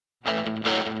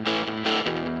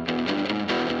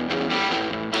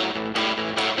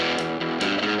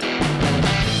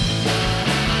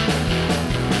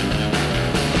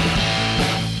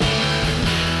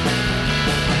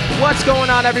What's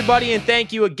going on, everybody? And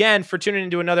thank you again for tuning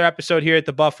into another episode here at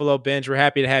the Buffalo Binge. We're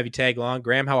happy to have you tag along.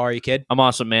 Graham, how are you, kid? I'm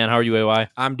awesome, man. How are you, AY?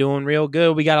 I'm doing real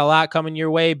good. We got a lot coming your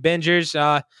way,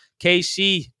 Bingers.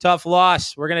 KC, tough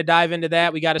loss. We're going to dive into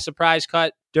that. We got a surprise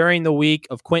cut during the week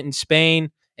of Quinton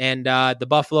Spain and the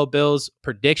Buffalo Bills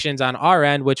predictions on our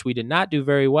end, which we did not do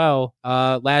very well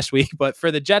last week. But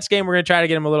for the Jets game, we're going to try to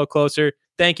get them a little closer.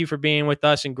 Thank you for being with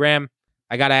us. And Graham,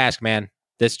 I got to ask, man,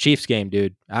 this Chiefs game,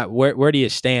 dude, where do you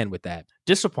stand with that?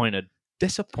 Disappointed.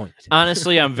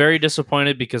 Honestly, I'm very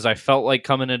disappointed because I felt like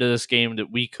coming into this game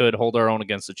that we could hold our own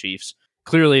against the Chiefs.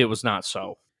 Clearly, it was not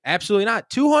so. Absolutely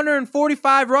not.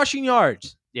 245 rushing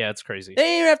yards. Yeah, it's crazy. They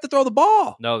didn't even have to throw the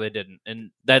ball. No, they didn't. And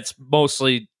that's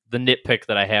mostly the nitpick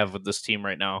that I have with this team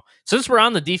right now. Since we're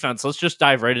on the defense, let's just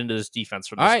dive right into this defense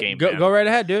for this game. Go right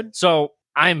ahead, dude. So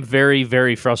I'm very,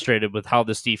 very frustrated with how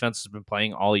this defense has been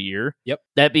playing all year. Yep.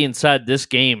 That being said, this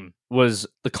game was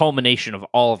the culmination of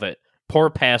all of it. Poor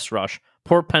pass rush,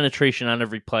 poor penetration on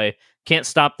every play, can't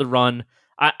stop the run.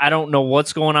 I don't know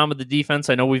what's going on with the defense.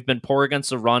 I know we've been poor against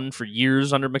the run for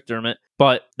years under McDermott,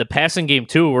 but the passing game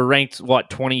too, we're ranked,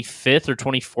 25th or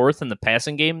 24th in the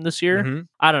passing game this year? Mm-hmm.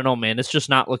 I don't know, man. It's just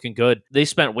not looking good. They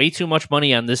spent way too much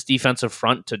money on this defensive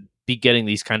front to be getting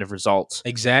these kind of results.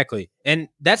 Exactly. And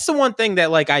that's the one thing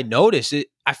that I notice.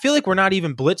 I feel like we're not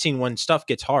even blitzing when stuff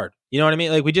gets hard. You know what I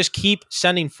mean? Like we just keep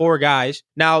sending four guys.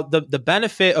 Now, the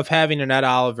benefit of having an Ed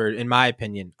Oliver, in my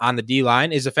opinion, on the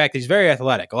D-line is the fact that he's very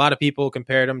athletic. A lot of people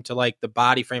compared him to the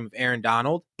body frame of Aaron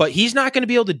Donald, but he's not going to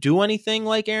be able to do anything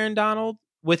like Aaron Donald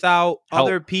without help.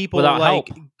 Other people help.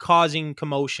 Causing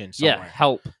commotion somewhere. Yeah,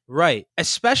 help. Right.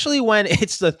 Especially when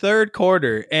it's the third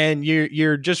quarter and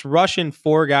you're just rushing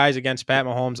four guys against Pat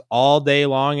Mahomes all day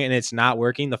long and it's not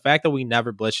working. The fact that we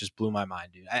never blitz just blew my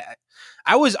mind, dude.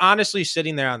 I was honestly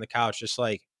sitting there on the couch just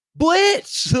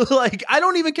blitz. I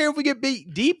don't even care if we get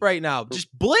beat deep right now. Just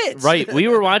blitz. Right. We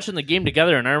were watching the game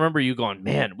together and I remember you going,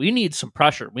 man, we need some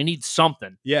pressure. We need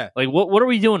something. Yeah. What are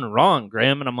we doing wrong,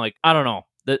 Graham? And I'm like, I don't know.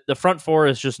 The front four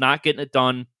is just not getting it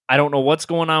done. I don't know what's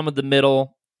going on with the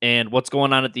middle and what's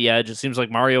going on at the edge. It seems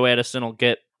like Mario Addison will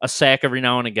get a sack every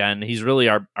now and again. He's really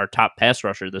our top pass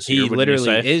rusher this year. He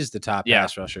literally is the top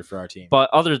pass rusher for our team. But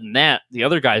other than that, the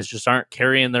other guys just aren't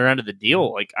carrying their end of the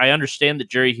deal. I understand that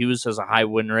Jerry Hughes has a high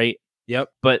win rate. Yep.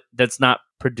 But that's not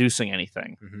producing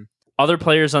anything. Mm-hmm. Other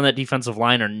players on that defensive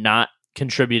line are not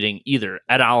contributing either.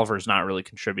 Ed Oliver's not really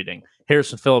contributing.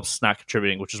 Harrison Phillips is not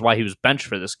contributing, which is why he was benched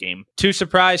for this game. 2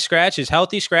 surprise scratches,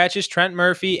 healthy scratches, Trent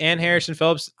Murphy and Harrison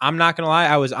Phillips. I'm not going to lie,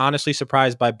 I was honestly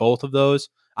surprised by both of those.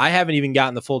 I haven't even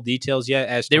gotten the full details yet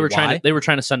as to why. They were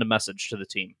trying to send a message to the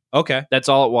team. Okay. That's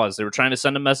all it was. They were trying to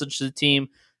send a message to the team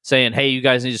saying, hey, you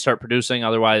guys need to start producing,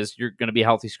 otherwise you're going to be a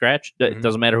healthy scratch. Mm-hmm. It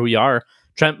doesn't matter who you are.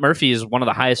 Trent Murphy is one of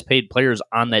the highest paid players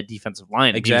on that defensive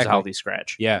line. Exactly. He's a healthy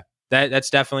scratch. Yeah. That's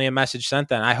definitely a message sent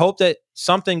then. I hope that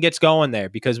something gets going there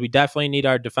because we definitely need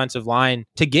our defensive line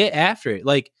to get after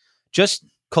it. Just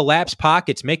collapse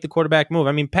pockets, make the quarterback move.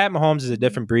 I mean, Pat Mahomes is a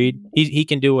different breed. He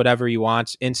can do whatever he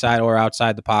wants inside or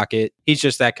outside the pocket. He's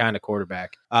just that kind of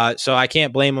quarterback. So I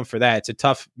can't blame him for that. It's a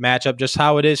tough matchup, just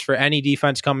how it is for any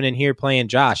defense coming in here playing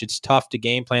Josh. It's tough to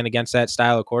game plan against that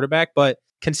style of quarterback, but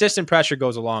consistent pressure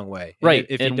goes a long way. Right.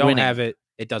 If you don't have it,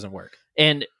 it doesn't work.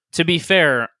 And to be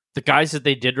fair, the guys that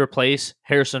they did replace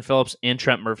Harrison Phillips and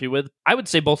Trent Murphy with, I would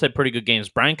say both had pretty good games.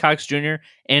 Brian Cox Jr.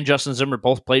 and Justin Zimmer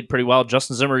both played pretty well.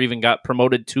 Justin Zimmer even got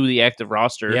promoted to the active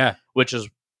roster, which is,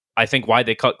 I think, why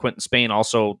they cut Quinton Spain.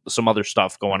 Also, some other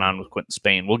stuff going on with Quinton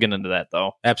Spain. We'll get into that,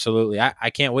 though. Absolutely.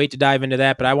 I can't wait to dive into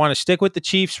that, but I want to stick with the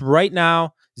Chiefs right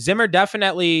now. Zimmer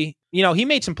definitely, he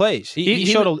made some plays. He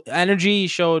showed energy. He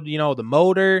showed, the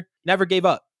motor. Never gave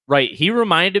up. Right. He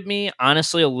reminded me,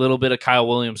 honestly, a little bit of Kyle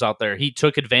Williams out there. He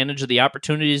took advantage of the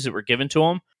opportunities that were given to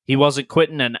him. He wasn't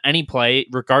quitting in any play,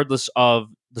 regardless of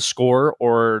the score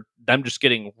or them just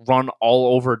getting run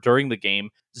all over during the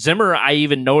game. Zimmer, I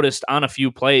even noticed on a few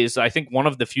plays, I think one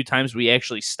of the few times we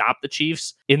actually stopped the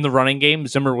Chiefs in the running game,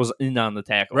 Zimmer was in on the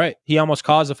tackle. Right. He almost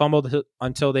caused a fumble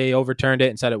until they overturned it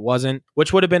and said it wasn't,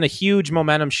 which would have been a huge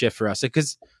momentum shift for us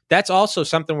because that's also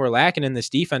something we're lacking in this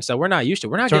defense that we're not used to.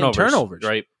 We're not getting turnovers.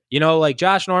 Right.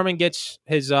 Josh Norman gets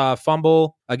his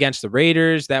fumble against the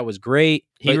Raiders. That was great.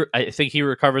 I think he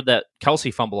recovered that Kelsey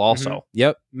fumble also. Mm-hmm.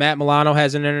 Yep. Matt Milano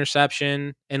has an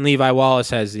interception, and Levi Wallace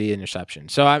has the interception.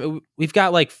 So we've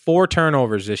got 4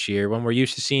 turnovers this year when we're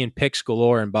used to seeing picks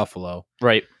galore in Buffalo.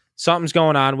 Right. Something's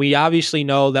going on. We obviously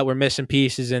know that we're missing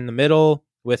pieces in the middle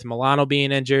with Milano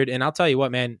being injured. And I'll tell you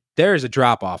what, man, there is a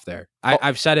drop off there.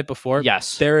 I've said it before.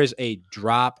 Yes. There is a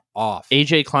drop off.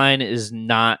 AJ Klein is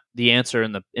not the answer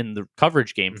in the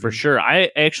coverage game for Mhm. sure. I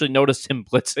actually noticed him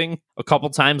blitzing a couple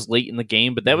times late in the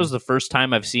game, but that Mhm. was the first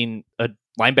time I've seen a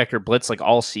linebacker blitz like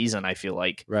all season. I feel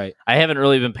like Right. I haven't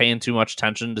really been paying too much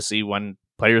attention to see when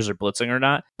players are blitzing or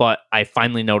not, but I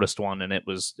finally noticed one, and it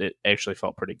actually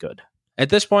felt pretty good. At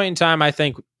this point in time, I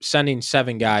think sending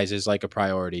 7 guys is like a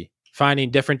priority. Finding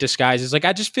different disguises. Like,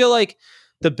 I just feel like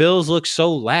the Bills look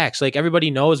so lax. Like,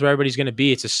 everybody knows where everybody's going to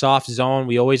be. It's a soft zone.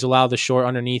 We always allow the short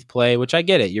underneath play, which I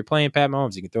get it. You're playing Pat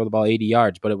Mahomes. You can throw the ball 80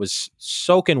 yards, but it was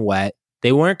soaking wet.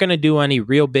 They weren't going to do any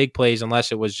real big plays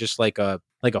unless it was just like a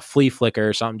flea flicker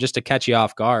or something just to catch you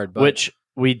off guard. But, Which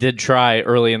we did try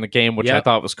early in the game, which I Yep.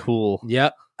 thought was cool.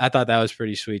 Yep. I thought that was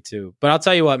pretty sweet too. But I'll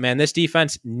tell you what, man, this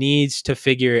defense needs to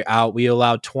figure it out. We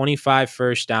allowed 25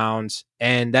 first downs,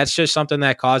 and that's just something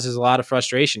that causes a lot of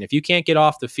frustration. If you can't get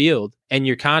off the field and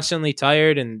you're constantly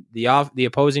tired and the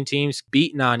opposing team's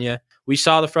beating on you, we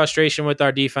saw the frustration with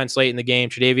our defense late in the game.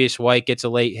 Tre'Davious White gets a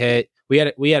late hit. We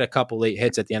had a couple late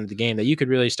hits at the end of the game that you could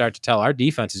really start to tell our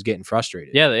defense is getting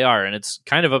frustrated. Yeah, they are, and it's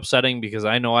kind of upsetting because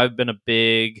I know I've been a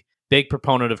big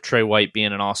proponent of Trey White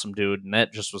being an awesome dude, and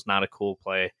that just was not a cool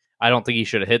play. I don't think he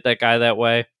should have hit that guy that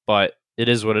way, but it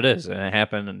is what it is, and it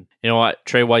happened. And you know what?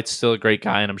 Trey White's still a great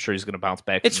guy, and I'm sure he's going to bounce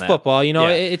back. It's from that. football, you know.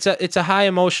 Yeah. It's a high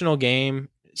emotional game.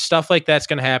 Stuff like that's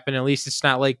going to happen. At least it's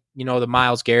not like, you know, the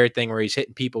Myles Garrett thing where he's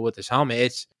hitting people with his helmet.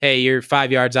 It's, hey, you're 5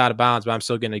 yards out of bounds, but I'm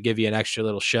still going to give you an extra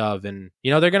little shove, and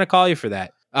you know they're going to call you for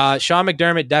that. Sean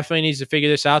McDermott definitely needs to figure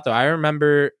this out, though. I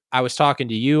remember I was talking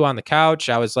to you on the couch.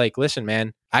 I was like, listen,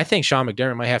 man, I think Sean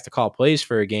McDermott might have to call plays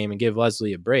for a game and give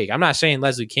Leslie a break. I'm not saying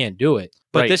Leslie can't do it,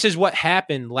 but Right. This is what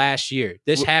happened last year.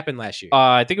 This happened last year.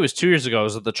 I think it was 2 years ago. It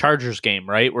was at the Chargers game,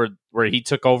 right? Where he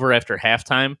took over after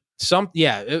halftime.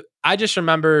 I just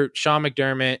remember Sean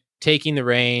McDermott taking the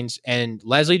reins, and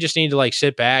Leslie just needed to like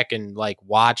sit back and like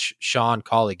watch Sean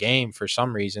call a game for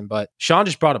some reason. But Sean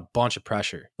just brought a bunch of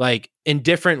pressure, like in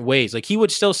different ways. Like he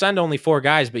would still send only 4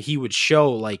 guys, but he would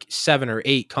show like 7 or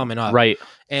 8 coming up. Right.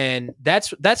 And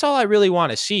that's all I really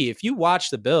want to see. If you watch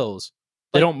the Bills,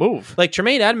 They don't move. like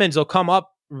Tremaine Edmonds will come up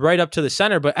right up to the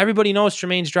center, but everybody knows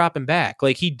Tremaine's dropping back.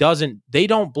 Like they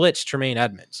don't blitz Tremaine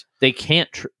Edmonds. They can't.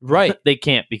 Right. They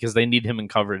can't because they need him in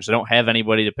coverage. They don't have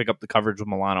anybody to pick up the coverage with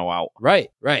Milano out. Right.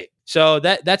 So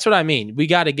that's what I mean. We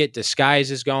got to get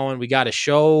disguises going. We got to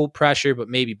show pressure, but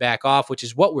maybe back off, which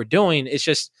is what we're doing. It's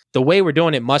just the way we're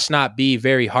doing it must not be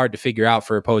very hard to figure out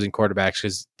for opposing quarterbacks,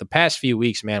 because the past few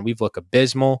weeks, man, we've looked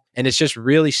abysmal. And it's just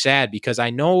really sad because I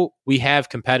know we have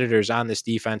competitors on this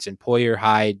defense in Poyer,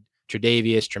 Hyde,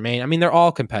 Tre'Davious, Tremaine. I mean, they're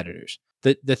all competitors.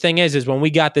 The thing is when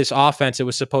we got this offense, it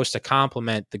was supposed to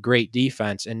complement the great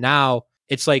defense. And now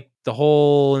it's like the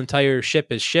whole entire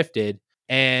ship has shifted,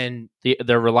 and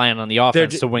They're relying on the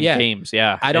offense to win yeah. games.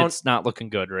 Yeah. I don't- It's not looking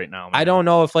good right now, man. I don't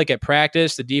know if like at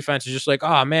practice, the defense is just like,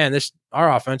 oh man,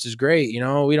 our offense is great. You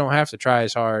know, we don't have to try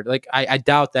as hard. Like I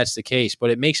doubt that's the case, but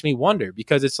it makes me wonder,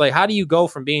 because it's like, how do you go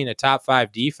from being a top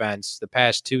 5 defense the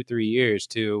past 2-3 years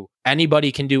to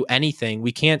anybody can do anything?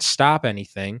 We can't stop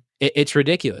anything. It's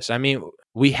ridiculous. I mean,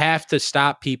 we have to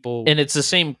stop people. And it's the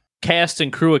same cast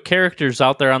and crew of characters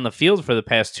out there on the field for the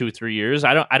past 2-3 years.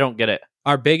 I don't get it.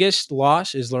 Our biggest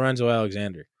loss is Lorenzo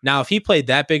Alexander. Now, if he played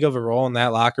that big of a role in that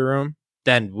locker room,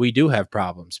 then we do have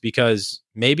problems, because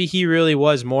maybe he really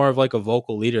was more of like a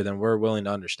vocal leader than we're willing to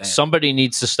understand. Somebody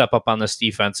needs to step up on this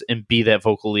defense and be that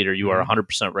vocal leader. You are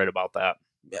 100% right about that.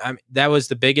 I mean, that was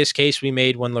the biggest case we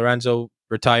made when Lorenzo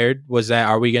retired, was that,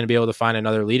 are we going to be able to find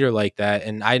another leader like that?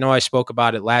 And I know I spoke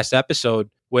about it last episode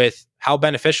with how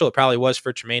beneficial it probably was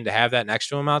for Tremaine to have that next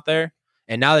to him out there.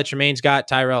 And now that Tremaine's got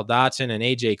Tyrell Dotson and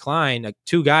AJ Klein, like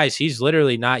 2 guys he's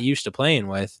literally not used to playing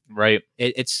with, Right.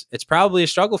 it's probably a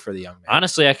struggle for the young man.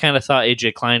 Honestly, I kind of thought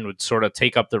AJ Klein would sort of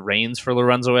take up the reins for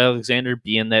Lorenzo Alexander,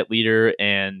 being that leader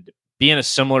and being a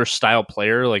similar style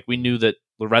player. Like, we knew that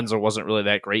Lorenzo wasn't really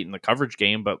that great in the coverage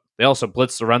game, but they also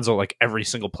blitzed Lorenzo like every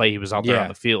single play he was out there Yeah. on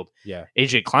the field. Yeah.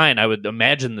 AJ Klein, I would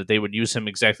imagine that they would use him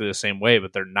exactly the same way,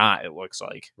 but they're not, it looks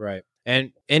like. Right.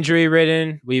 And injury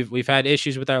ridden. We've had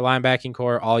issues with our linebacking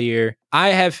core all year. I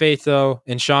have faith though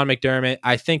in Sean McDermott.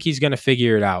 I think he's going to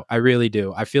figure it out. I really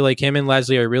do. I feel like him and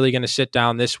Leslie are really going to sit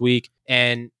down this week,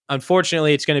 and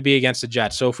unfortunately it's going to be against the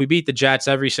Jets. So if we beat the Jets,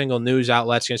 every single news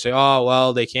outlet's going to say, oh,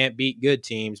 well, they can't beat good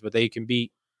teams, but they can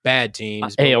beat bad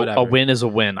teams. Hey, but a win is a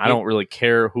win. I don't really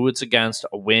care who it's against.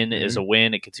 A win is a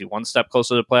win. It gets you one step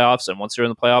closer to the playoffs, and once you're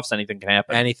in the playoffs, anything can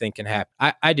happen. Anything can happen.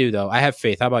 I do though. I have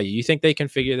faith. How about you? You think they can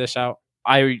figure this out?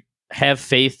 I have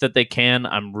faith that they can.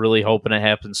 I'm really hoping it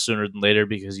happens sooner than later,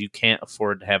 because you can't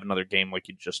afford to have another game like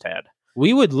you just had.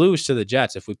 We would lose to the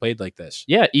Jets if we played like this.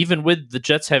 Yeah, even with the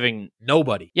Jets having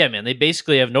nobody. Yeah, man, they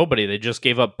basically have nobody. They just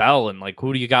gave up Bell, and like,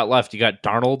 who do you got left? You got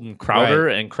Darnold and Crowder,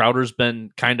 and Crowder's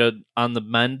been kind of on the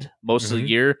mend most of the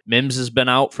year. Mims has been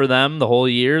out for them the whole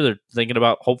year. They're thinking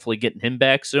about hopefully getting him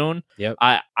back soon. Yep.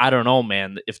 I don't know,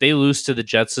 man. If they lose to the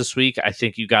Jets this week, I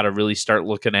think you got to really start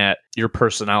looking at your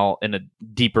personnel in a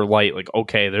deeper light. Like,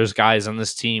 okay, there's guys on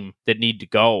this team that need to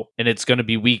go, and it's going to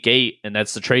be week 8, and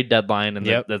that's the trade deadline, and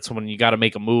that's when you got to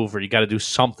make a move, or you got to do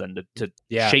something to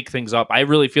shake things up. I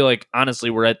really feel like, honestly,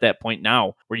 we're at that point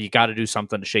now where you got to do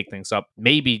something to shake things up.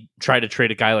 Maybe try to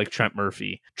trade a guy like Trent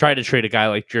Murphy, try to trade a guy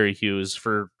like Jerry Hughes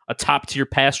for a top tier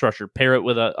pass rusher, pair it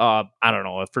with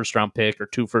a first round pick or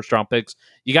 2 first round picks.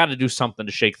 You got to do something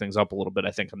to shake things up a little bit,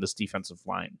 I think, on this defensive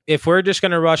line. If we're just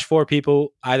going to rush 4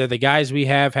 people, either the guys we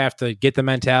have to get the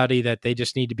mentality that they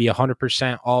just need to be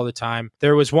 100% all the time.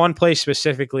 There was one play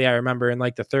specifically I remember in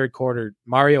like the third quarter,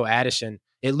 Mario Addison.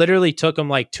 It literally took him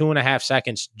like 2.5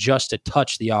 seconds just to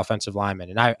touch the offensive lineman.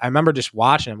 And I remember just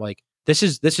watching him like, this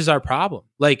is our problem.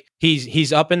 Like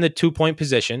he's up in the 2-point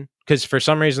position because for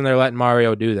some reason they're letting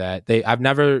Mario do that. I've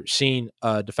never seen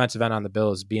a defensive end on the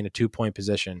Bills be in a 2-point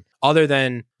position other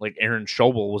than like Aaron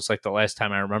Schobel was like the last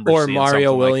time I remember, or seeing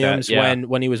Mario Williams like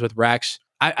when he was with Rex.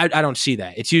 I don't see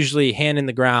that. It's usually hand in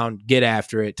the ground, get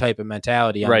after it type of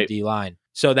mentality on the D line.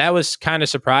 So that was kind of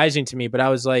surprising to me. But I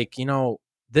was like,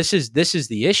 this is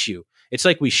the issue. It's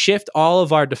like we shift all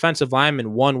of our defensive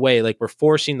linemen one way, like we're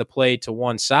forcing the play to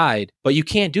one side, but you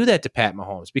can't do that to Pat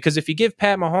Mahomes because if you give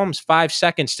Pat Mahomes 5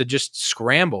 seconds to just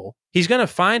scramble, he's going to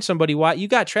find somebody. You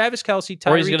got Travis Kelce, Tyreek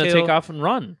or he's going to Hill. take off and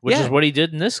run, which is what he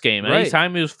did in this game.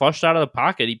 Anytime he was flushed out of the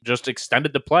pocket, he just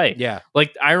extended the play. Yeah.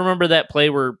 Like I remember that play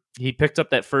where he picked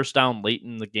up that first down late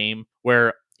in the game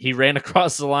where he ran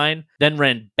across the line, then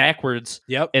ran backwards,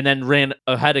 and then ran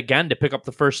ahead again to pick up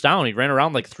the first down. He ran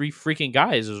around like 3 freaking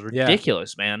guys. It was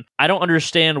ridiculous, man. I don't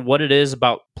understand what it is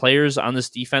about players on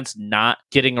this defense not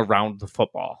getting around the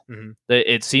football.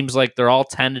 It seems like they're all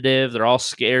tentative. They're all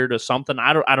scared of something.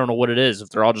 I don't know what it is. If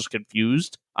they're all just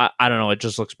confused, I don't know. It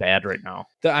just looks bad right now.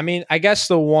 I guess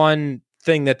the one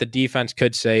thing that the defense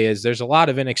could say is there's a lot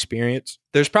of inexperience.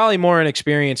 There's probably more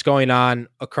inexperience going on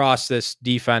across this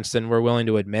defense than we're willing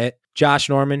to admit. Josh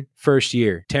Norman, first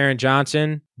year. Taron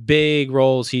Johnson, big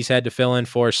roles he's had to fill in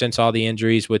for since all the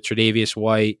injuries with Tre'Davious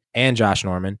White and Josh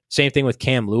Norman. Same thing with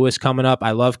Cam Lewis coming up.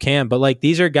 I love Cam, but like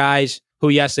these are guys who,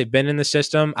 yes, they've been in the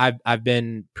system. I've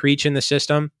been preaching the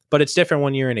system, but it's different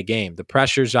when you're in a game. The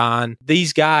pressure's on.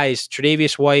 These guys,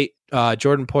 Tre'Davious White,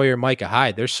 Jordan Poyer, Micah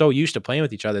Hyde, they're so used to playing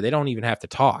with each other. They don't even have to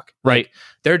talk. Right. Like,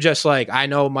 they're just like, I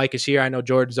know Mike is here. I know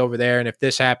Jordan's over there. And if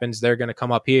this happens, they're going to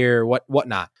come up here,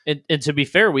 whatnot. And to be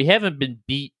fair, we haven't been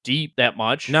beat deep that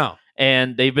much. No.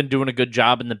 And they've been doing a good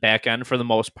job in the back end for the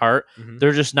most part.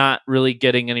 They're just not really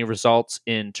getting any results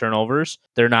in turnovers.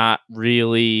 They're not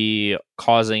really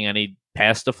causing any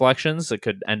pass deflections that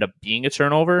could end up being a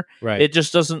turnover. Right. It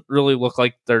just doesn't really look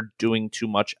like they're doing too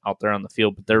much out there on the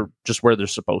field, but they're just where they're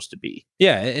supposed to be.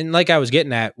 Yeah, and like I was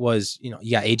getting at was, you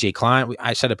got AJ Klein.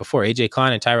 I said it before, AJ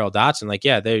Klein and Tyrell Dotson. Like,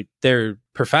 yeah, they're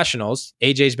professionals.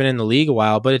 AJ's been in the league a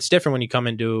while, but it's different when you come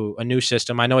into a new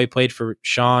system. I know he played for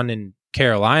Sean and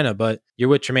Carolina, but you're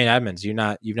with Tremaine Edmonds. You've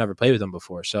never played with him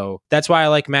before. So that's why I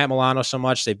like Matt Milano so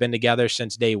much. They've been together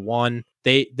since day one.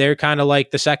 They're kind of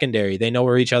like the secondary. They know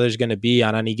where each other's going to be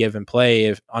on any given play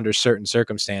if under certain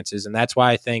circumstances. And that's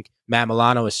why I think Matt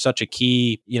Milano is such a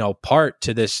key, part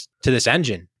to this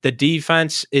engine. The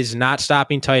defense is not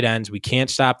stopping tight ends. We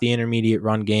can't stop the intermediate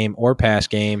run game or pass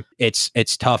game.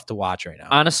 It's tough to watch right now.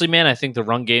 Honestly, man, I think the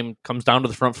run game comes down to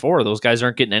the front four. Those guys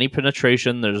aren't getting any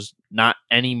penetration. There's not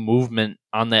any movement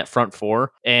on that front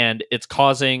four, and it's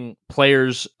causing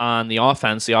players on the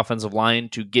offensive line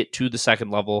to get to the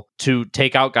second level to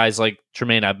take out guys like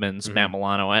Tremaine Edmonds, Matt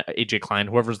Milano, AJ Klein,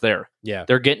 whoever's there. Yeah.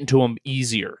 They're getting to them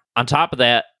easier. On top of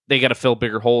that, they got to fill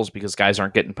bigger holes because guys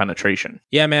aren't getting penetration.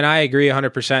 Yeah, man, I agree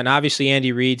 100%. And obviously,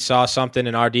 Andy Reid saw something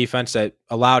in our defense that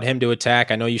allowed him to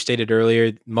attack. I know you stated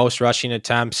earlier, most rushing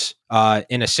attempts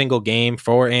in a single game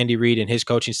for Andy Reid and his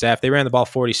coaching staff. They ran the ball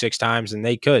 46 times, and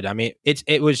they could. I mean,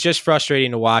 it was just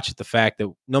frustrating to watch the fact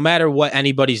that no matter what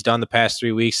anybody's done the past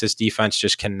 3 weeks, this defense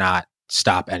just cannot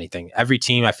stop anything. Every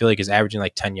team, I feel like, is averaging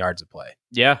like 10 yards a play.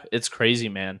 Yeah, it's crazy,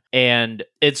 man. And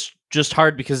it's just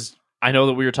hard because I know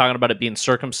that we were talking about it being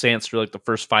circumstanced for like the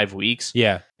first 5 weeks.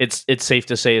 Yeah. It's safe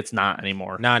to say it's not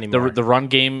anymore. Not anymore. The run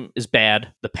game is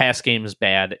bad. The pass game is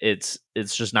bad. It's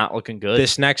just not looking good.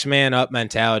 This next man up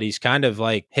mentality is kind of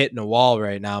like hitting a wall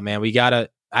right now, man. We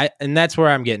gotta And that's where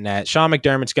I'm getting at. Sean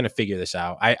McDermott's going to figure this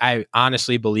out. I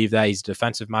honestly believe that. He's a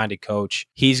defensive-minded coach.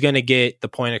 He's going to get the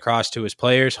point across to his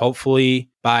players, hopefully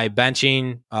by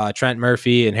benching Trent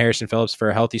Murphy and Harrison Phillips for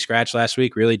a healthy scratch last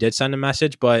week really did send a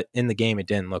message, but in the game, it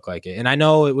didn't look like it. And I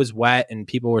know it was wet and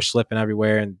people were slipping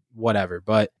everywhere and whatever,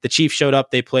 but the Chiefs showed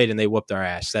up, they played, and they whooped our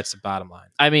ass. That's the bottom line.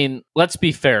 I mean, let's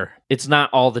be fair. It's not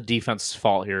all the defense's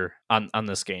fault here on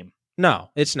this game.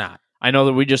 No, it's not. I know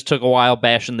that we just took a while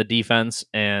bashing the defense,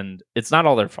 and it's not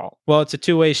all their fault. Well, it's a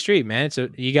two-way street, man.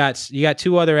 You got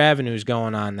two other avenues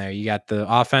going on there. You got the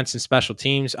offense and special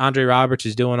teams. Andre Roberts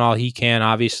is doing all he can.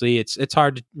 Obviously, it's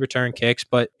hard to return kicks,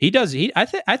 but he does. I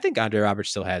think Andre Roberts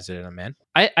still has it in him, man.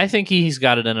 I think he's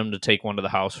got it in him to take one to the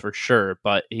house for sure,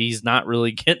 but he's not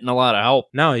really getting a lot of help.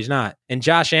 No, he's not. And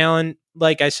Josh Allen,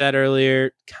 like I said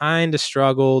earlier, kind of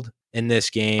struggled in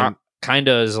this game.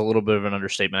 Kinda is a little bit of an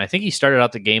understatement. I think he started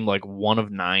out the game like 1 of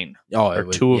 9 or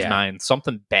 2 of 9,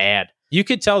 something bad. You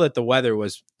could tell that the weather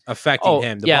was affecting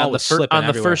him. The ball was slipping on the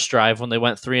everywhere. first drive when they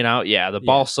went 3 and out. Yeah, the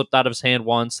ball slipped out of his hand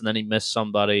once, and then he missed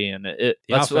somebody. And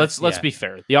let's be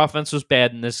fair. The offense was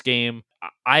bad in this game.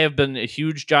 I have been a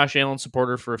huge Josh Allen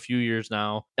supporter for a few years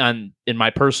now, and in my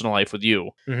personal life with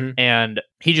you, and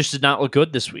he just did not look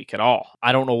good this week at all.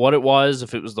 I don't know what it was,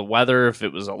 if it was the weather, if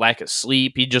it was a lack of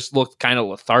sleep. He just looked kind of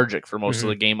lethargic for most of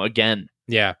the game again.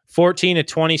 Yeah, 14 to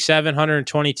 27,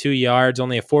 122 yards,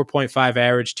 only a 4.5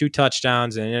 average, 2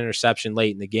 touchdowns, and an interception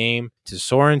late in the game to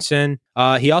Sorensen.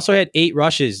 He also had 8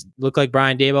 rushes. Looked like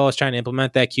Brian Daboll was trying to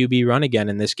implement that QB run again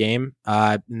in this game,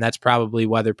 and that's probably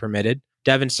weather permitted.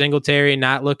 Devin Singletary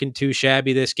not looking too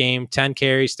shabby this game, 10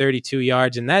 carries, 32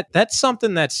 yards, and that's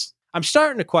something that's I'm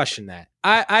starting to question that.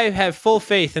 I have full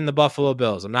faith in the Buffalo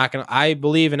Bills. I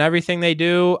believe in everything they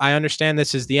do. I understand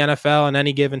this is the NFL, and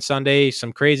any given Sunday,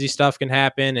 some crazy stuff can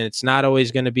happen, and it's not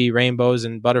always going to be rainbows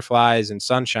and butterflies and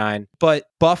sunshine. But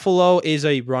Buffalo is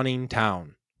a running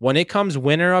town. When it comes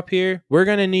winter up here, we're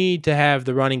going to need to have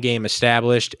the running game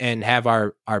established and have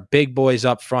our big boys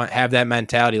up front have that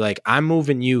mentality like, I'm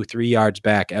moving you 3 yards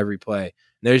back every play.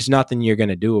 There's nothing you're going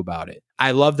to do about it.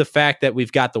 I love the fact that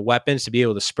we've got the weapons to be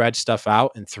able to spread stuff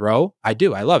out and throw. I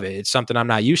do. I love it. It's something I'm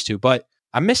not used to, but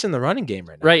I'm missing the running game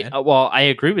right now. Right. Well, I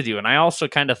agree with you. And I also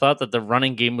kind of thought that the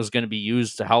running game was going to be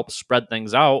used to help spread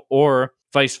things out, or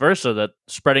vice versa, that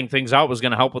spreading things out was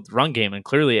going to help with the run game. And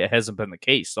clearly it hasn't been the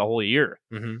case the whole year.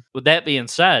 Mm-hmm. With that being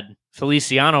said,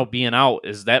 Feliciano being out,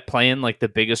 is that playing like the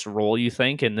biggest role you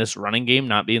think in this running game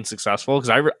not being successful?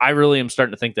 Because I really am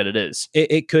starting to think that it is.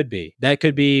 It could be. That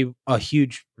could be a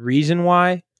huge reason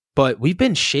why. But we've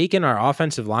been shaking our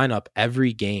offensive lineup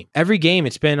every game. Every game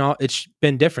it's been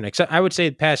different. Except I would say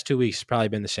the past 2 weeks has probably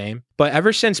been the same. But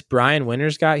ever since Brian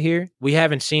Winters got here, we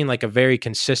haven't seen like a very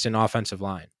consistent offensive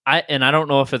line. I don't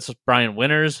know if it's Brian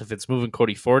Winters, if it's moving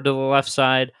Cody Ford to the left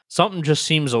side. Something just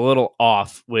seems a little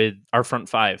off with our front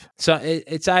five. So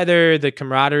it's either the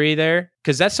camaraderie there,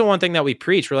 because that's the one thing that we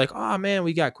preach. We're like, oh man,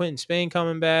 we got Quentin Spain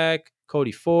coming back,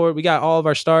 Cody Ford. We got all of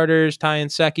our starters. Ty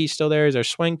Nsekhe still there as our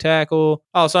swing tackle.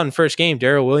 All of a sudden, first game,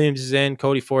 Darrell Williams is in.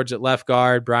 Cody Ford's at left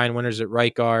guard. Brian Winters at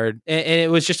right guard. And it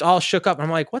was just all shook up.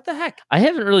 I'm like, what the heck? I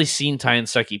haven't really seen Ty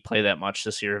Nsekhe play that much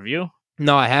this year. Have you?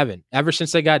 No, I haven't. Ever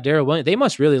since they got Darrell Williams, they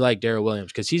must really like Darrell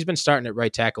Williams because he's been starting at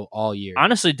right tackle all year.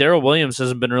 Honestly, Darrell Williams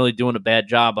hasn't been really doing a bad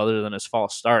job other than his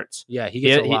false starts. Yeah, he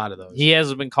gets a lot of those. He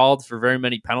hasn't been called for very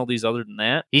many penalties other than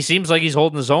that. He seems like he's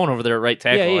holding his own over there at right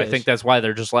tackle. Yeah, I think that's why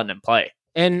they're just letting him play.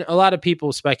 And a lot of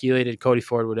people speculated Cody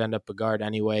Ford would end up a guard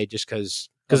anyway just because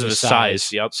of his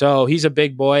size. Yep. So he's a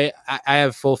big boy. I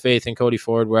have full faith in Cody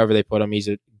Ford wherever they put him. He's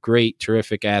a great,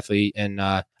 terrific athlete. And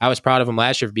I was proud of him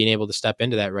last year for being able to step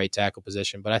into that right tackle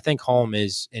position. But I think home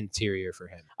is interior for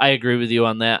him. I agree with you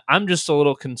on that. I'm just a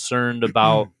little concerned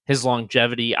about his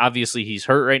longevity. Obviously, he's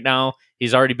hurt right now.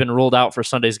 He's already been ruled out for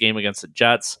Sunday's game against the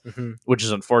Jets, which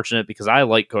is unfortunate because I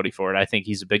like Cody Ford. I think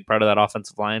he's a big part of that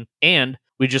offensive line. And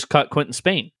we just cut Quentin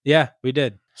Spain. Yeah, we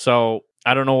did. So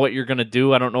I don't know what you're going to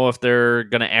do. I don't know if they're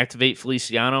going to activate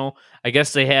Feliciano. I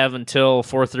guess they have until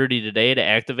 4:30 today to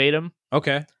activate him.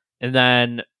 Okay. And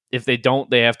then if they don't,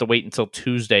 they have to wait until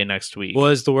Tuesday next week. Well,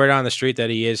 is the word on the street that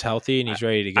he is healthy and he's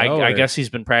ready to go? I guess he's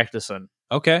been practicing.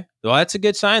 Okay. Well, that's a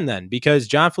good sign then, because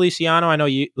John Feliciano, I know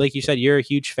you, like you said, you're a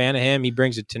huge fan of him. He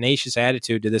brings a tenacious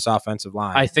attitude to this offensive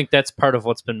line. I think that's part of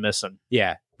what's been missing.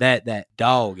 Yeah. That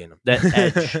dog in him. That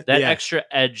edge. That extra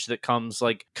edge that comes,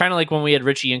 like, kind of like when we had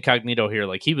Richie Incognito here.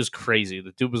 Like, he was crazy.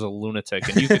 The dude was a lunatic,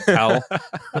 and you could tell.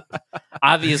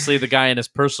 Obviously, the guy in his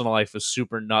personal life was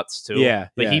super nuts too. Yeah,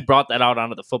 but yeah. he brought that out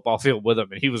onto the football field with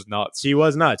him, and he was nuts. He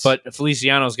was nuts. But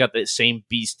Feliciano's got that same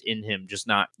beast in him, just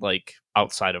not like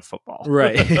outside of football.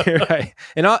 Right, right.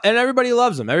 And everybody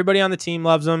loves him. Everybody on the team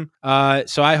loves him.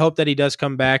 So I hope that he does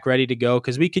come back ready to go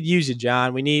because we could use you,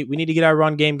 John. We need to get our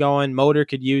run game going. Motor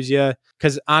could use you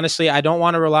because honestly, I don't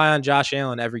want to rely on Josh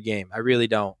Allen every game. I really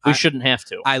don't. We shouldn't have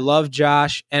to. I love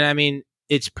Josh, and I mean,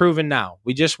 it's proven now.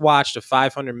 We just watched a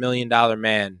 $500 million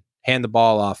man hand the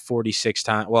ball off 36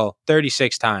 times. Well,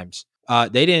 36 times.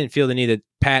 They didn't feel the need that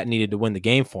Pat needed to win the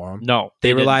game for him. No,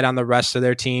 they relied on the rest of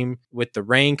their team with the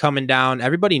rain coming down.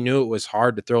 Everybody knew it was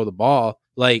hard to throw the ball.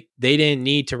 Like they didn't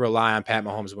need to rely on Pat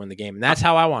Mahomes to win the game. And that's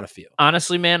how I want to feel.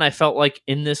 Honestly, man, I felt like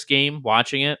in this game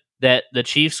watching it that the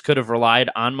Chiefs could have relied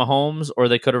on Mahomes or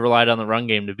they could have relied on the run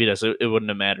game to beat us. It wouldn't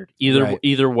have mattered.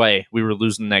 Either way, we were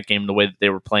losing that game the way that they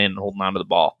were playing and holding on to the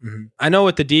ball. Mm-hmm. I know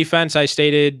with the defense, I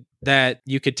stated that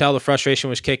you could tell the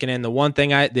frustration was kicking in. The one thing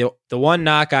the one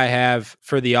knock I have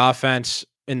for the offense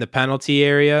in the penalty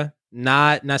area,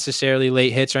 not necessarily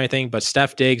late hits or anything, but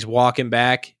Steph Diggs walking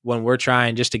back when we're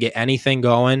trying just to get anything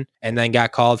going and then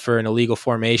got called for an illegal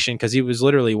formation because he was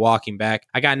literally walking back.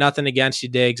 I got nothing against you,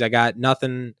 Diggs. I got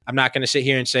nothing. I'm not going to sit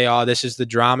here and say, oh, this is the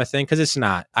drama thing because it's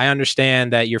not. I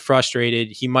understand that you're frustrated.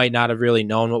 He might not have really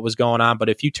known what was going on, but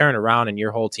if you turn around and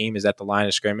your whole team is at the line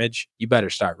of scrimmage, you better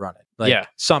start running.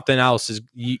 Something else is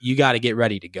you got to get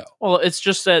ready to go. Well, it's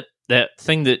just that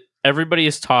thing that everybody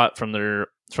is taught from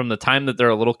the time that they're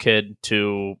a little kid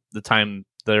to the time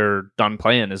they're done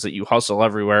playing is that you hustle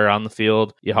everywhere on the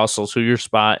field, you hustle to your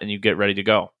spot, and you get ready to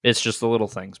go. It's just the little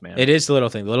things, man. It is the little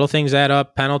things. The little things add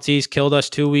up. Penalties killed us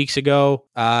 2 weeks ago.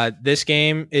 This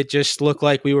game, it just looked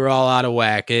like we were all out of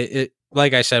whack. It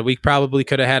like I said, we probably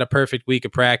could have had a perfect week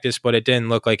of practice, but it didn't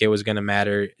look like it was going to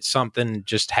matter. Something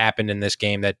just happened in this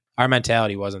game that our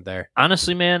mentality wasn't there.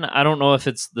 Honestly, man, I don't know if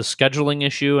it's the scheduling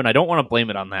issue, and I don't want to blame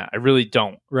it on that. I really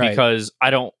don't. Right. Because I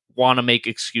don't want to make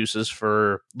excuses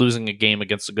for losing a game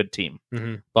against a good team.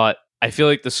 Mm-hmm. But I feel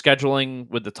like the scheduling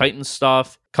with the Titans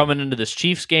stuff, coming into this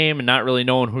Chiefs game and not really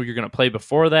knowing who you're going to play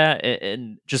before that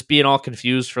and just being all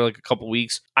confused for like a couple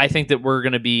weeks, I think that we're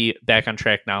going to be back on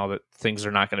track now that things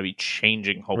are not going to be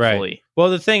changing, hopefully. Right. Well,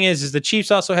 the thing is the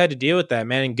Chiefs also had to deal with that,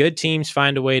 man, and good teams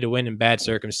find a way to win in bad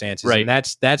circumstances. Right. And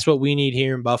that's what we need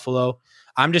here in Buffalo.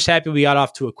 I'm just happy we got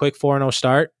off to a quick 4-0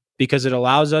 start, because it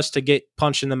allows us to get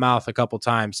punched in the mouth a couple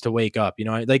times to wake up. You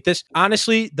know, like this,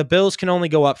 honestly, the Bills can only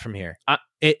go up from here.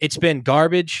 It's been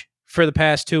garbage for the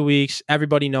past 2 weeks.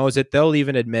 Everybody knows it. They'll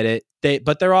even admit it.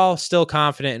 But they're all still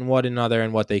confident in one another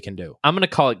and what they can do. I'm going to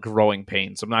call it growing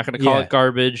pains. I'm not going to call it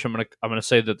garbage. I'm going to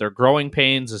say that they're growing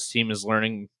pains. This team is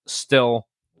learning still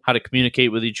how to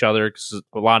communicate with each other because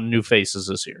a lot of new faces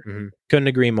this year. Mm-hmm. Couldn't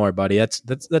agree more, buddy. That's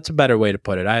a better way to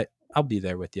put it. I'll be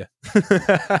there with you.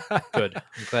 Good.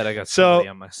 I'm glad I got somebody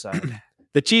on my side.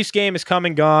 The Chiefs game is come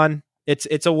and gone.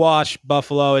 It's a wash,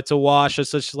 Buffalo. It's a wash.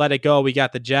 Let's just let it go. We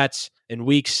got the Jets in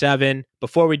week 7.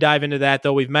 Before we dive into that,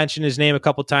 though, we've mentioned his name a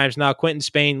couple times now. Quinton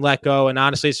Spain let go, and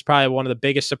honestly, it's probably one of the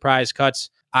biggest surprise cuts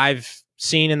I've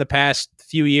seen in the past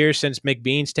few years since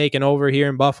McBean's taken over here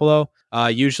in Buffalo.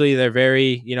 Usually they're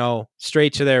very,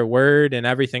 straight to their word and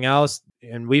everything else.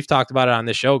 And we've talked about it on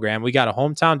this show, Graham. We got a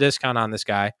hometown discount on this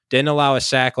guy. Didn't allow a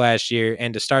sack last year.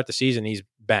 And to start the season, he's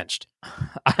benched.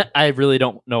 I really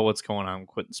don't know what's going on with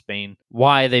Quinton Spain.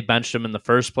 Why they benched him in the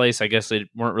first place. I guess they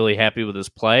weren't really happy with his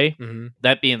play. Mm-hmm.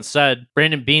 That being said,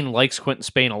 Brandon Beane likes Quinton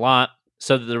Spain a lot.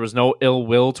 Said that there was no ill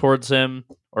will towards him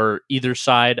or either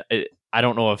side. I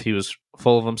don't know if he was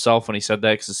full of himself when he said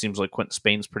that because it seems like Quinton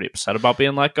Spain's pretty upset about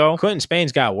being let go. Quinton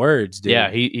Spain's got words, dude.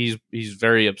 Yeah, he's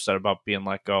very upset about being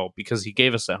let go because he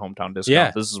gave us that hometown discount.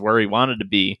 Yeah. This is where he wanted to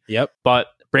be. Yep. But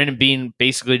Brandon Beane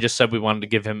basically just said we wanted to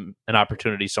give him an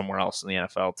opportunity somewhere else in the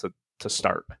NFL to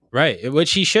start. Right,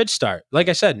 which he should start. Like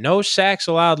I said, no sacks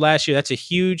allowed last year. That's a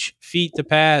huge feat to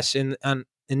pass in the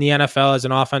NFL as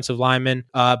an offensive lineman.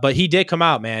 But he did come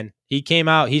out, man. He came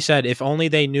out. He said, if only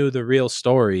they knew the real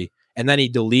story. And then he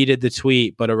deleted the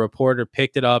tweet, but a reporter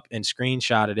picked it up and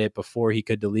screenshotted it before he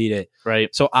could delete it.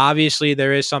 Right. So obviously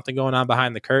there is something going on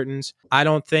behind the curtains. I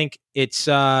don't think it's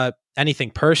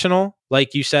anything personal.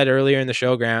 Like you said earlier in the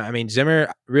show, Graham, I mean,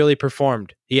 Zimmer really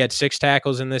performed. He had 6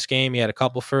 tackles in this game. He had a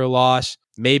couple for a loss.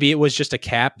 Maybe it was just a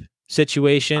cap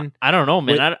situation. I don't know,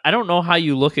 man. I don't know how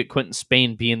you look at Quinton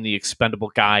Spain being the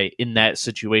expendable guy in that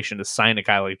situation to sign a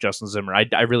guy like Justin Zimmer.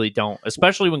 I really don't,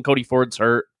 especially when Cody Ford's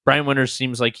hurt. Brian Winters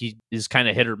seems like he is kind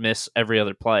of hit or miss every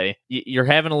other play. You're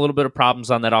having a little bit of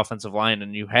problems on that offensive line,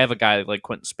 and you have a guy like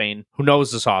Quinton Spain who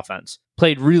knows this offense,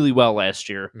 played really well last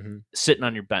year, sitting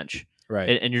on your bench.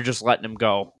 Right. And you're just letting him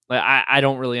go. Like I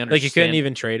don't really understand. Like you couldn't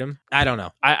even trade him. I don't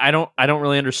know. I don't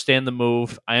really understand the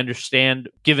move. I understand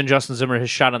giving Justin Zimmer his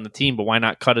shot on the team, but why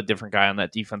not cut a different guy on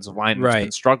that defensive line that's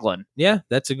been struggling? Yeah,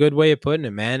 that's a good way of putting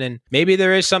it, man. And maybe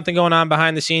there is something going on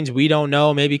behind the scenes. We don't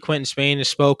know. Maybe Quentin Spain has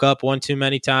spoke up one too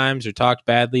many times or talked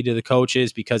badly to the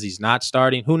coaches because he's not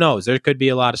starting. Who knows? There could be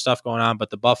a lot of stuff going on, but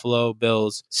the Buffalo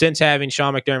Bills, since having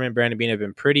Sean McDermott and Brandon Beane, have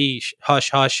been pretty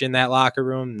hush-hush in that locker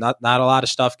room. Not a lot of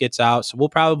stuff gets out, so we'll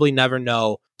probably never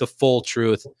know the full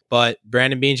truth. But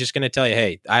Brandon Beane's just going to tell you,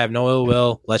 hey, I have no ill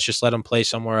will. Let's just let him play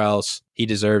somewhere else. He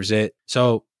deserves it.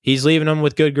 So he's leaving them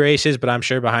with good graces, but I'm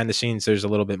sure behind the scenes there's a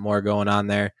little bit more going on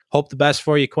there. Hope the best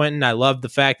for you, Quentin. I love the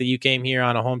fact that you came here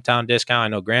on a hometown discount. I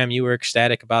know, Graham, you were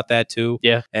ecstatic about that too.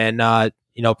 Yeah. And,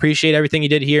 appreciate everything you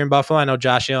did here in Buffalo. I know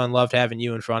Josh Allen loved having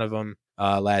you in front of him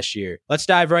last year. Let's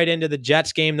dive right into the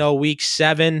Jets game, though. Week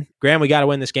 7. Graham, we got to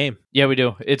win this game. Yeah, we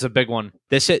do. It's a big one.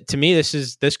 This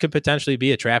could potentially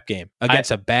be a trap game against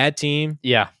a bad team.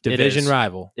 Yeah, division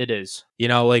rival. It is.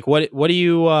 Like what are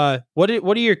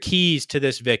your keys to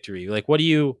this victory? Like what do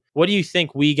you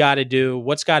think we got to do?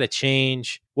 What's got to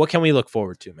change? What can we look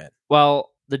forward to, man? Well,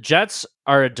 the Jets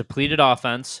are a depleted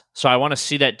offense, so I want to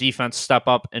see that defense step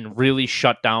up and really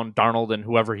shut down Darnold and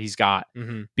whoever he's got.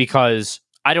 Because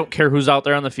I don't care who's out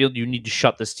there on the field. You need to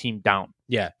shut this team down.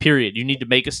 Yeah. Period. You need to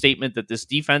make a statement that this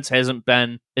defense hasn't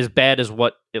been as bad as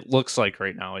what it looks like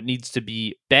right now. It needs to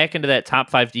be back into that top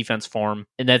 5 defense form.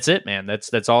 And that's it, man.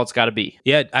 That's all it's got to be.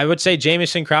 Yeah, I would say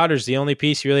Jamison Crowder's the only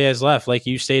piece he really has left. Like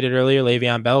you stated earlier,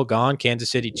 Le'Veon Bell gone, Kansas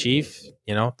City Chief,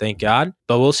 thank God.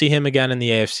 But we'll see him again in the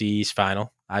AFC East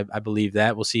final. I believe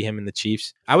that. We'll see him in the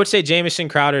Chiefs. I would say Jamison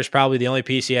Crowder is probably the only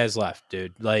piece he has left,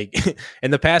 dude. Like,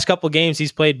 in the past couple games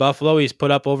he's played Buffalo, he's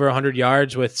put up over 100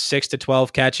 yards with 6 to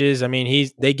 12 catches. I mean,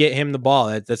 they get him the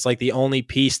ball. That's like the only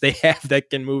piece they have that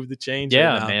can move the chains.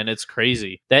 Yeah, right now. Man, it's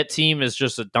crazy. That team is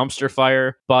just a dumpster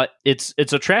fire, but it's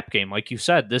a trap game. Like you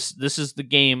said, this is the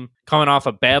game coming off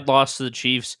a bad loss to the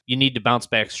Chiefs. You need to bounce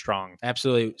back strong.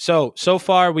 Absolutely. So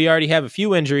far, we already have a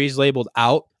few injuries labeled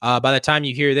out. By the time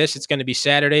you hear this, it's going to be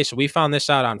Saturday. So we found this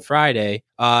out on Friday.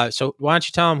 So why don't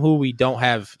you tell them who we don't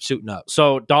have suiting up?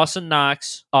 So Dawson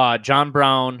Knox, John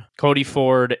Brown, Cody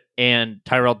Ford, and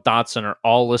Tyrell Dotson are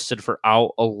all listed for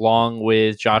out, along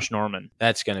with Josh Norman.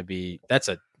 That's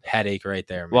a headache right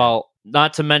there, man. Well,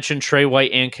 not to mention Trey White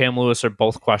and Cam Lewis are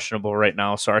both questionable right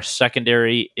now. So our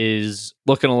secondary is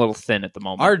looking a little thin at the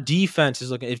moment. Our defense is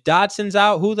looking. If Dotson's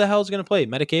out, who the hell is going to play?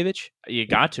 Metakevich? You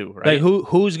got to, right? Like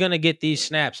who's going to get these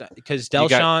snaps? Because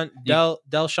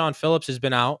Delshon Phillips has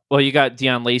been out. Well, you got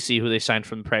Deion Lacey, who they signed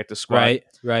from the practice squad.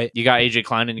 Right. You got AJ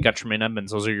Klein and you got Tremaine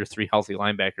Edmonds. Those are your 3 healthy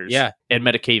linebackers. Yeah. And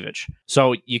Metakevich.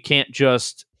 So you can't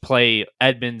just play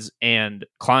Edmonds and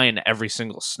Klein every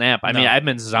single snap. I mean,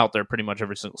 Edmonds is out there pretty much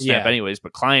every single snap anyways,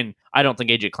 but Klein, I don't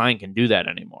think AJ Klein can do that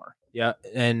anymore. Yeah,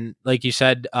 and like you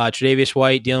said, Tre'Davious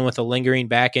White dealing with a lingering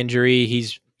back injury.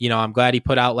 He's, I'm glad he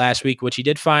put out last week, which he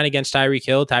did fine against Tyreek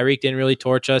Hill. Tyreek didn't really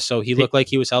torch us, so he looked like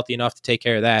he was healthy enough to take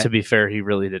care of that. To be fair, he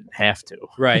really didn't have to.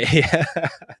 Right. Yeah.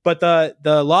 But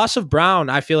the loss of Brown,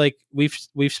 I feel like we've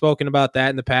spoken about that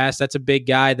in the past. That's a big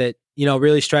guy that,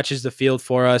 really stretches the field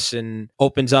for us and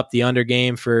opens up the under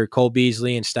game for Cole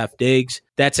Beasley and Steph Diggs.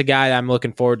 That's a guy that I'm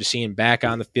looking forward to seeing back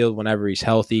on the field whenever he's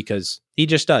healthy, because he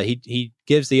just does. He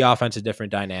gives the offense a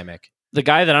different dynamic. The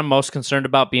guy that I'm most concerned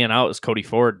about being out is Cody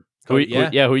Ford. Who are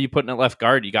you putting at left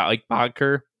guard? You got Ike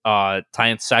Bodker,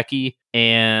 Tyan Secchi,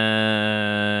 and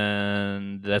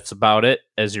that's about it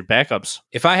as your backups.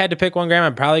 If I had to pick one, Graham,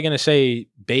 I'm probably going to say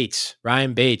Bates,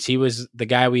 Ryan Bates. He was the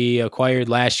guy we acquired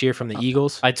last year from the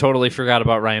Eagles. I totally forgot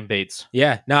about Ryan Bates.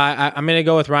 Yeah, no, I'm going to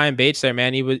go with Ryan Bates there,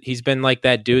 man. He's been like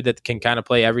that dude that can kind of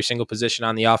play every single position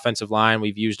on the offensive line.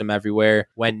 We've used him everywhere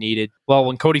when needed. Well,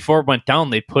 when Cody Ford went down,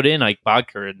 they put in Ike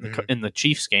Bodker in the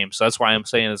Chiefs game, so that's why I'm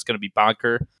saying it's going to be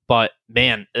Bodker. But,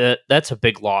 man, that's a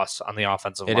big loss on the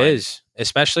offensive line. It is,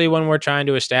 especially when we're trying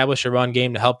to establish a run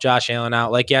game to help Josh Allen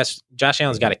out. Like, yes, Josh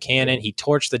Allen's got a cannon. He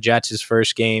torched the Jets his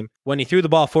first game. When he threw the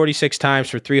ball 46 times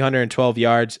for 312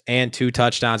 yards and 2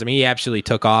 touchdowns, I mean, he absolutely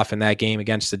took off in that game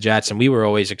against the Jets, and we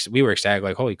were ecstatic,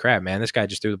 like, holy crap, man, this guy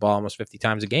just threw the ball almost 50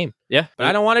 times a game. Yeah. But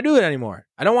I don't want to do it anymore.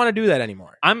 I don't want to do that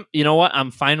anymore. You know what?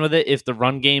 I'm fine with it if the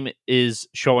run game is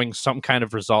showing some kind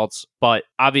of results, but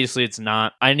obviously it's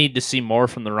not. I need to see more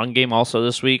from the run game also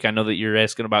this week. I know that you're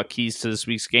asking about keys to this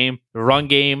week's game. The run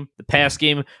game, the pass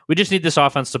game, we just need this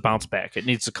offense to bounce back. It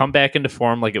needs to come back into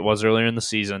form like it was earlier in the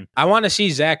season. I want to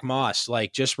see Zach Moss,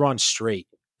 like, just run straight.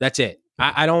 That's it.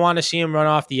 I don't want to see him run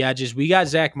off the edges. We got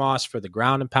Zach Moss for the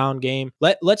ground and pound game.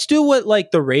 Let's do what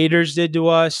like the Raiders did to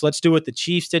us. Let's do what the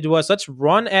Chiefs did to us. Let's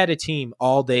run at a team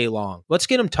all day long. Let's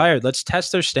get them tired. Let's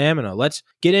test their stamina. Let's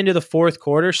get into the fourth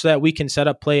quarter so that we can set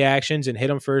up play actions and hit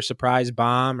them for a surprise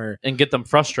bomb and get them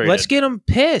frustrated. Let's get them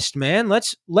pissed, man.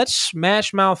 Let's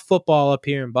smash mouth football up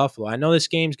here in Buffalo. I know this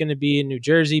game's going to be in New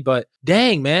Jersey, but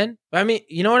dang, man. I mean,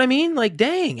 you know what I mean? Like,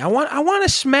 dang, I want a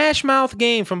smash mouth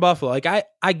game from Buffalo. Like,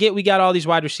 I get we got all these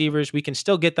wide receivers. We can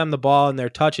still get them the ball and their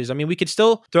touches. I mean, we could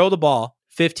still throw the ball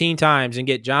 15 times and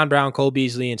get John Brown, Cole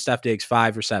Beasley, and Steph Diggs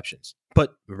 5 receptions,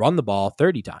 but run the ball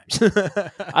 30 times.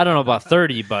 I don't know about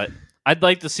 30, but I'd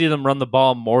like to see them run the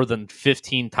ball more than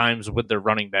 15 times with their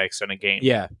running backs in a game.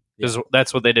 Yeah. Because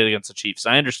that's what they did against the Chiefs.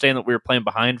 I understand that we were playing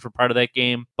behind for part of that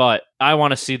game, but I want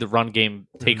to see the run game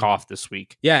take off this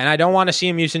week. Yeah, and I don't want to see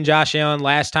him using Josh Allen.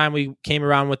 Last time we came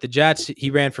around with the Jets, he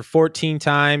ran for 14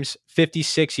 times,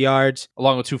 56 yards.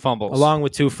 Along with two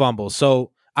fumbles.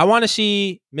 So I want to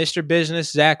see Mr.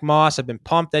 Business, Zach Moss. I've been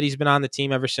pumped that he's been on the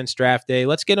team ever since draft day.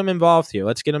 Let's get him involved here.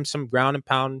 Let's get him some ground and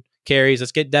pound carries.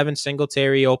 Let's get Devin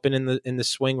Singletary open in the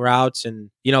swing routes,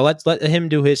 and let's let him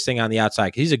do his thing on the outside,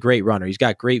 because he's a great runner. He's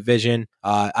got great vision.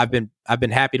 I've been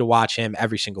happy to watch him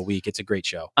every single week. It's a great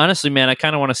show. Honestly, man, I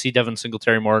kind of want to see Devin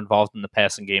Singletary more involved in the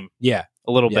passing game. Yeah.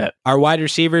 A little bit. Our wide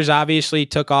receivers obviously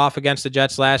took off against the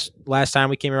Jets last time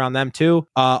we came around them too.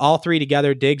 All three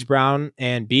together, Diggs, Brown,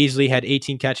 and Beasley had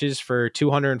 18 catches for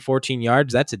 214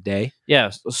 yards. That's a day.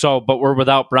 Yeah. So, but we're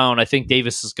without Brown. I think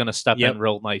Davis is going to step in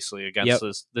real nicely against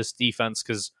this defense,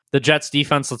 because the Jets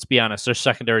defense, let's be honest, their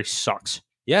secondary sucks.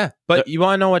 Yeah. But you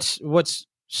want to know what's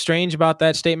strange about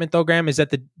that statement though, Graham, is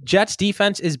that the Jets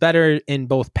defense is better in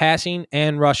both passing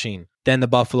and rushing than the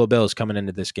Buffalo Bills coming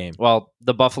into this game. Well,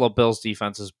 the Buffalo Bills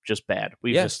defense is just bad.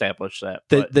 We've established that.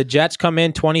 The Jets come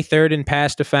in 23rd in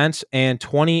pass defense and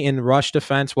 20 in rush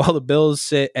defense, while the Bills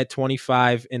sit at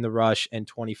 25 in the rush and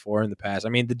 24 in the pass. I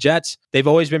mean, the Jets, they've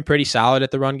always been pretty solid at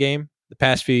the run game, the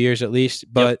past few years at least.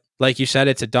 But like you said,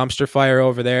 it's a dumpster fire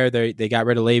over there. They got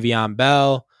rid of Le'Veon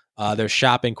Bell. They're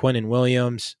shopping Quinnen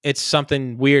Williams. It's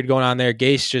something weird going on there.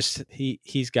 Gase just,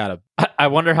 he's got a... I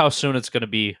wonder how soon it's going to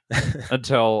be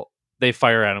until they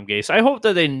fire Adam Gase. I hope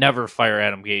that they never fire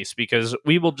Adam Gase, because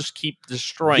we will just keep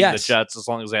destroying the Jets as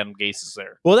long as Adam Gase is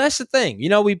there. Well, that's the thing.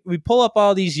 We pull up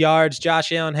all these yards.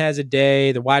 Josh Allen has a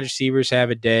day. The wide receivers have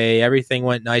a day. Everything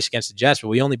went nice against the Jets, but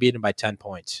we only beat them by 10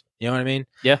 points. You know what I mean?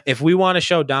 Yeah. If we want to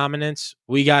show dominance,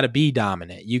 we got to be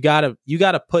dominant. You got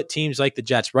to put teams like the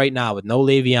Jets right now with no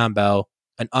Le'Veon Bell,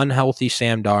 an unhealthy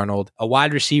Sam Darnold, a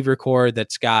wide receiver core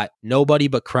that's got nobody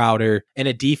but Crowder, and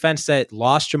a defense that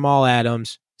lost Jamal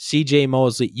Adams, CJ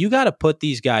Mosley. You got to put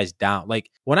these guys down.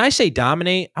 Like, when I say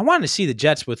dominate, I want to see the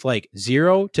Jets with like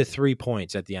 0 to 3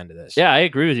 points at the end of this. Yeah, I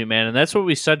agree with you, man. And that's what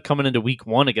we said coming into week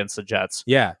 1 against the Jets.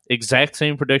 Yeah. Exact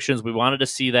same predictions. We wanted to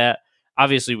see that.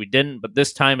 Obviously, we didn't, but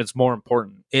this time it's more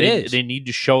important. They need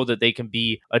to show that they can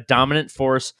be a dominant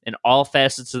force in all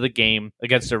facets of the game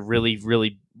against a really,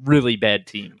 really, really bad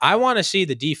team. I want to see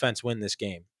the defense win this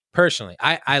game. Personally,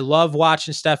 I love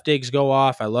watching Steph Diggs go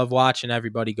off. I love watching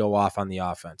everybody go off on the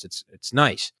offense. It's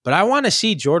nice. But I want to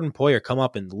see Jordan Poyer come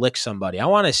up and lick somebody. I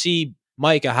want to see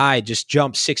Micah Hyde just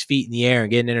jump 6 feet in the air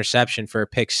and get an interception for a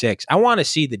pick six. I want to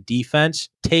see the defense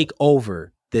take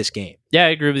over this game. Yeah, I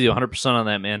agree with you 100% on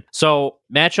that, man. So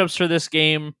matchups for this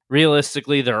game,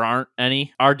 realistically, there aren't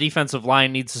any. Our defensive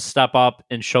line needs to step up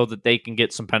and show that they can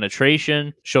get some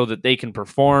penetration, show that they can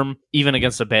perform even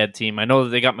against a bad team. I know that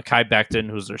they got Mekhi Becton,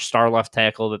 who's their star left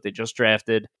tackle that they just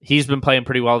drafted. He's been playing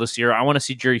pretty well this year. I want to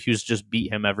see Jerry Hughes just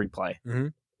beat him every play.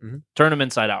 Turn him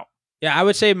inside out. Yeah, I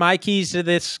would say my keys to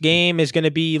this game is going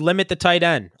to be limit the tight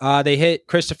end. They hit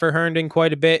Christopher Herndon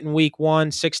quite a bit in week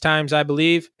 1, 6 times, I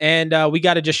believe. And we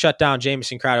got to just shut down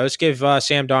Jamison Crowder. Let's give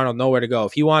Sam Darnold nowhere to go.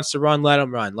 If he wants to run, let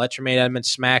him run. Let Tremaine Edmonds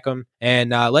smack him.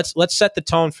 And let's set the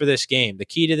tone for this game. The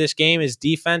key to this game is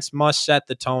defense must set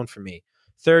the tone for me.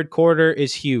 Third quarter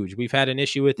is huge. We've had an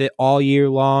issue with it all year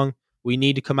long. We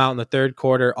need to come out in the third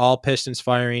quarter, all pistons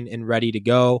firing and ready to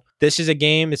go. This is a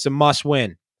game. It's a must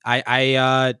win.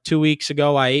 I 2 weeks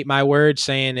ago, I ate my word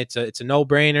saying it's a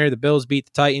no-brainer. The Bills beat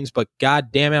the Titans, but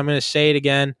God damn it, I'm going to say it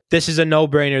again. This is a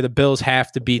no-brainer. The Bills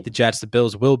have to beat the Jets. The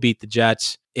Bills will beat the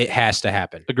Jets. It has to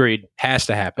happen. Agreed. Has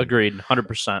to happen. Agreed.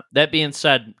 100%. That being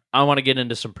said, I want to get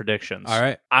into some predictions. All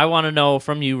right. I want to know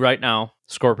from you right now,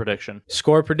 score prediction.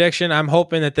 Score prediction. I'm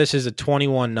hoping that this is a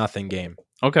 21-0 game.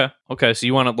 Okay. So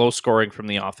you want it low scoring from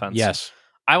the offense. Yes.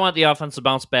 I want the offense to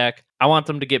bounce back. I want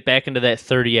them to get back into that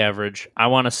 30 average. I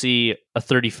want to see a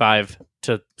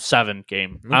 35-7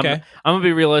 game. Okay. I'm going to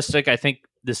be realistic. I think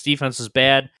This defense is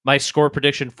bad. My score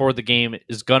prediction for the game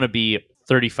is going to be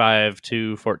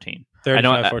 35-14.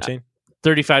 35-14?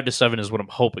 35-7 is what I'm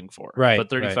hoping for. Right. But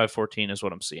 35-14 is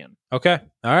what I'm seeing. Okay.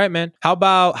 All right, man.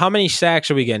 How many sacks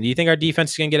are we getting? Do you think our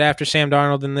defense is going to get after Sam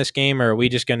Darnold in this game, or are we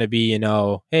just going to be,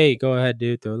 hey, go ahead,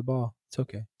 dude, throw the ball. It's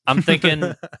okay. I'm thinking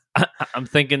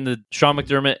that Sean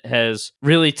McDermott has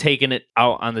really taken it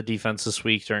out on the defense this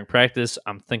week during practice.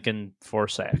 I'm thinking 4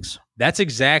 sacks. That's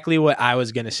exactly what I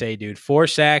was going to say, dude. 4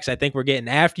 sacks. I think we're getting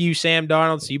after you, Sam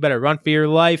Darnold, so you better run for your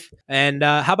life. And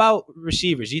how about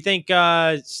receivers? Do you think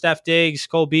Steph Diggs,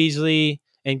 Cole Beasley,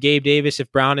 and Gabe Davis,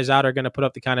 if Brown is out, are going to put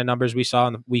up the kind of numbers we saw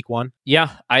in week 1?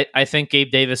 Yeah, I think Gabe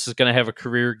Davis is going to have a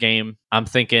career game. I'm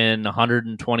thinking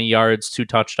 120 yards, 2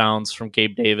 touchdowns from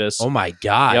Gabe Davis. Oh, my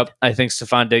God. Yep. I think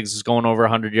Stephon Diggs is going over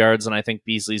 100 yards, and I think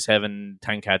Beasley's having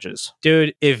 10 catches.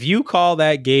 Dude, if you call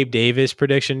that Gabe Davis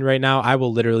prediction right now, I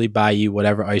will literally buy you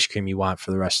whatever ice cream you want for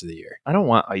the rest of the year. I don't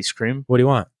want ice cream. What do you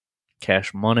want?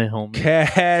 Cash money, homie.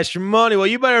 Cash money. Well,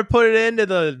 you better put it into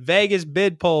the Vegas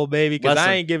bid poll, baby, because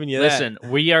I ain't giving you that. Listen,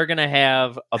 we are going to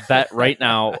have a bet right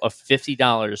now of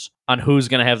 $50 on who's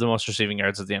going to have the most receiving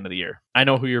yards at the end of the year. I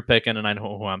know who you're picking, and I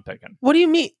know who I'm picking. What do you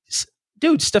mean?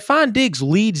 Dude, Stephon Diggs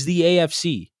leads the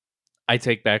AFC. I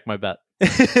take back my bet.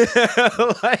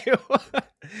 Like, what?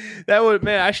 That would,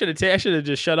 man, I should have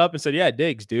just shut up and said, yeah,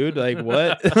 Diggs, dude. Like,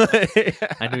 what?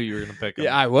 I knew you were going to pick him.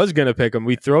 Yeah, I was going to pick him.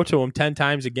 We throw to him 10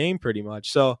 times a game pretty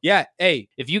much. So, yeah, hey.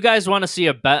 If you guys want to see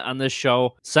a bet on this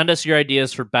show, send us your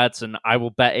ideas for bets, and I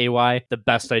will bet AY the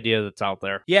best idea that's out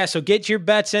there. Yeah, so get your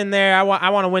bets in there. I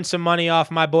want to win some money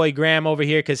off my boy Graham over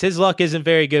here because his luck isn't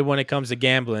very good when it comes to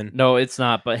gambling. No, it's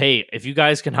not. But hey, if you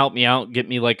guys can help me out, get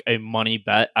me like a money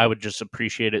bet, I would just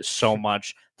appreciate it so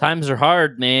much. Times are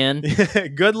hard, man.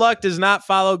 Good luck does not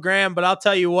follow Graham, but I'll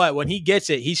tell you what, when he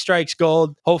gets it, he strikes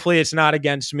gold. Hopefully it's not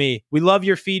against me. We love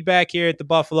your feedback here at the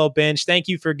Buffalo Binge. Thank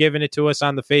you for giving it to us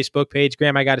on the Facebook page.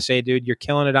 Graham, I got to say, dude, you're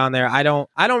killing it on there. I don't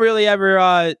really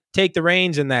ever take the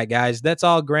reins in that, guys. That's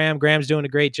all Graham. Graham's doing a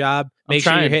great job. Make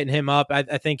sure you're hitting him up.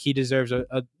 I think he deserves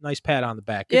a nice pat on the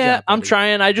back. Good job, I'm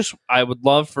trying. I would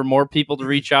love for more people to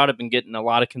reach out. I've been getting a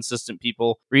lot of consistent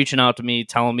people reaching out to me,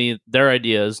 telling me their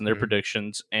ideas and their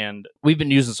predictions, and we've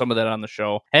been using some of that on the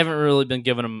show. Haven't really been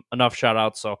giving them enough shout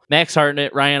outs. So Max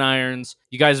Hartnett, Ryan Irons,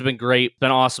 you guys have been great.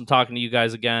 Been awesome talking to you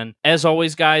guys again. As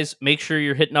always, guys, make sure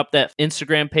you're hitting up that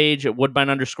Instagram page at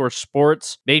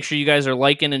Woodbine_sports. Make sure you guys are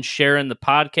liking and sharing the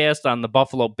podcast on the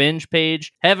Buffalo Binge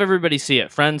page. Have everybody see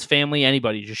it. Friends, family,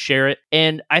 anybody, just share it.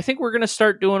 And I think we're going to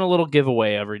start doing a little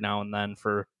giveaway every now and then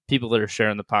for people that are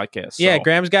sharing the podcast. Yeah,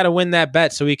 Graham's got to win that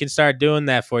bet so we can start doing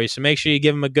that for you. So make sure you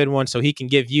give him a good one so he can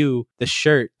give you the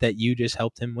shirt that you just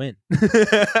helped him win.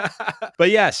 But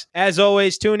yes, as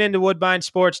always, tune into Woodbine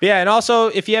Sports. Yeah, and also,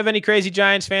 if you have any crazy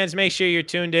Giants fans, make sure you're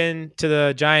tuned in to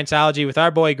the Giantsology with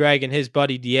our boy Greg and his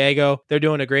buddy Diego. They're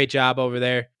doing a great job over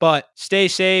there. But stay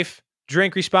safe.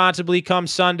 Drink responsibly come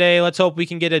Sunday. Let's hope we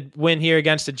can get a win here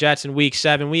against the Jets in Week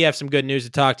 7. We have some good news to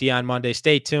talk to you on Monday.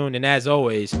 Stay tuned, and as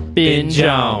always, binge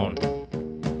on.